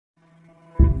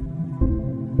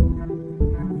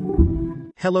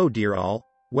Hello dear all,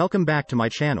 welcome back to my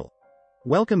channel.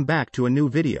 Welcome back to a new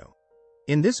video.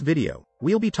 In this video,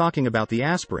 we'll be talking about the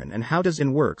aspirin and how does it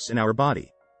works in our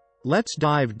body. Let's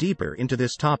dive deeper into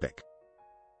this topic.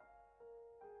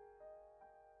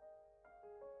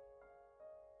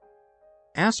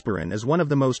 Aspirin is one of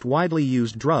the most widely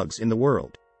used drugs in the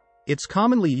world. It's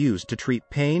commonly used to treat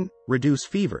pain, reduce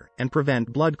fever, and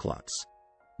prevent blood clots.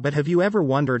 But have you ever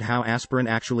wondered how aspirin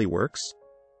actually works?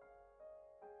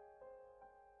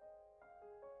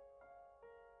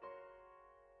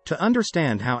 To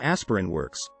understand how aspirin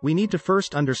works, we need to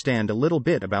first understand a little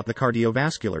bit about the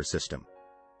cardiovascular system.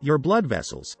 Your blood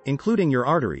vessels, including your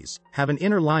arteries, have an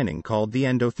inner lining called the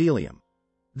endothelium.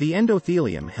 The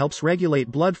endothelium helps regulate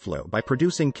blood flow by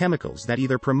producing chemicals that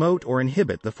either promote or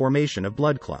inhibit the formation of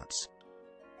blood clots.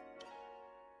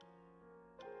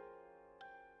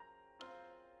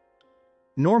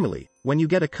 Normally, when you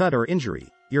get a cut or injury,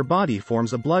 your body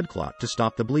forms a blood clot to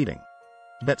stop the bleeding.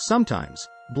 But sometimes,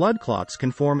 blood clots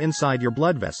can form inside your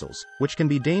blood vessels, which can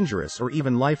be dangerous or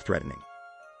even life-threatening.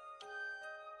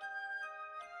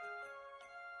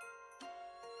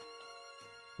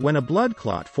 When a blood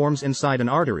clot forms inside an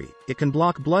artery, it can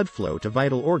block blood flow to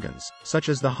vital organs, such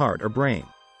as the heart or brain.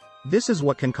 This is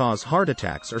what can cause heart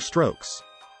attacks or strokes.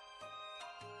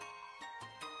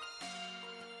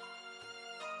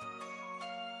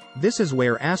 This is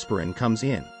where aspirin comes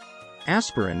in.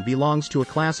 Aspirin belongs to a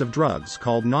class of drugs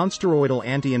called nonsteroidal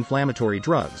anti-inflammatory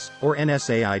drugs, or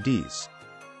NSAIDs.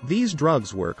 These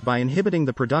drugs work by inhibiting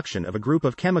the production of a group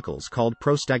of chemicals called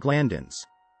prostaglandins.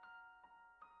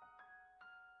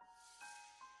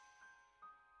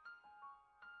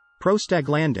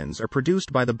 Prostaglandins are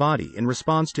produced by the body in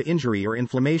response to injury or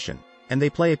inflammation, and they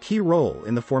play a key role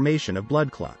in the formation of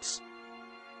blood clots.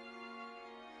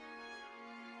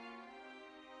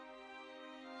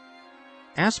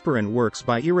 Aspirin works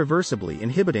by irreversibly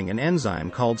inhibiting an enzyme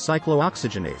called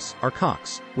cyclooxygenase, or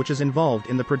COX, which is involved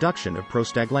in the production of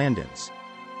prostaglandins.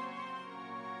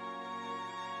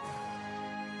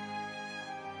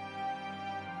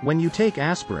 When you take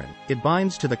aspirin, it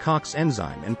binds to the COX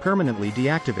enzyme and permanently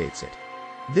deactivates it.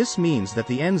 This means that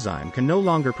the enzyme can no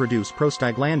longer produce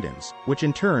prostaglandins, which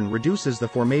in turn reduces the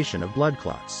formation of blood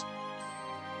clots.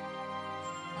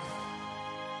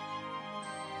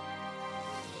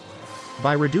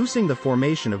 By reducing the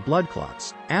formation of blood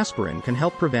clots, aspirin can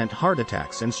help prevent heart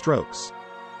attacks and strokes.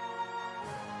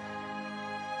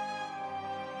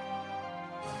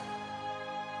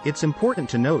 It's important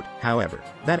to note, however,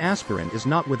 that aspirin is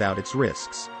not without its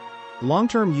risks.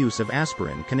 Long-term use of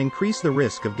aspirin can increase the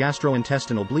risk of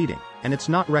gastrointestinal bleeding, and it's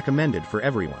not recommended for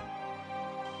everyone.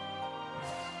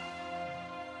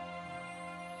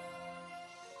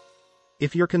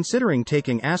 If you're considering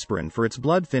taking aspirin for its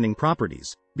blood-thinning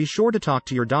properties, be sure to talk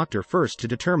to your doctor first to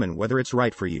determine whether it's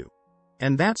right for you.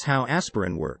 And that's how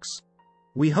aspirin works.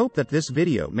 We hope that this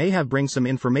video may have bring some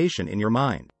information in your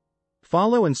mind.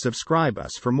 Follow and subscribe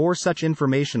us for more such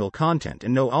informational content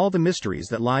and know all the mysteries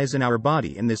that lies in our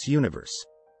body in this universe.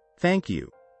 Thank you.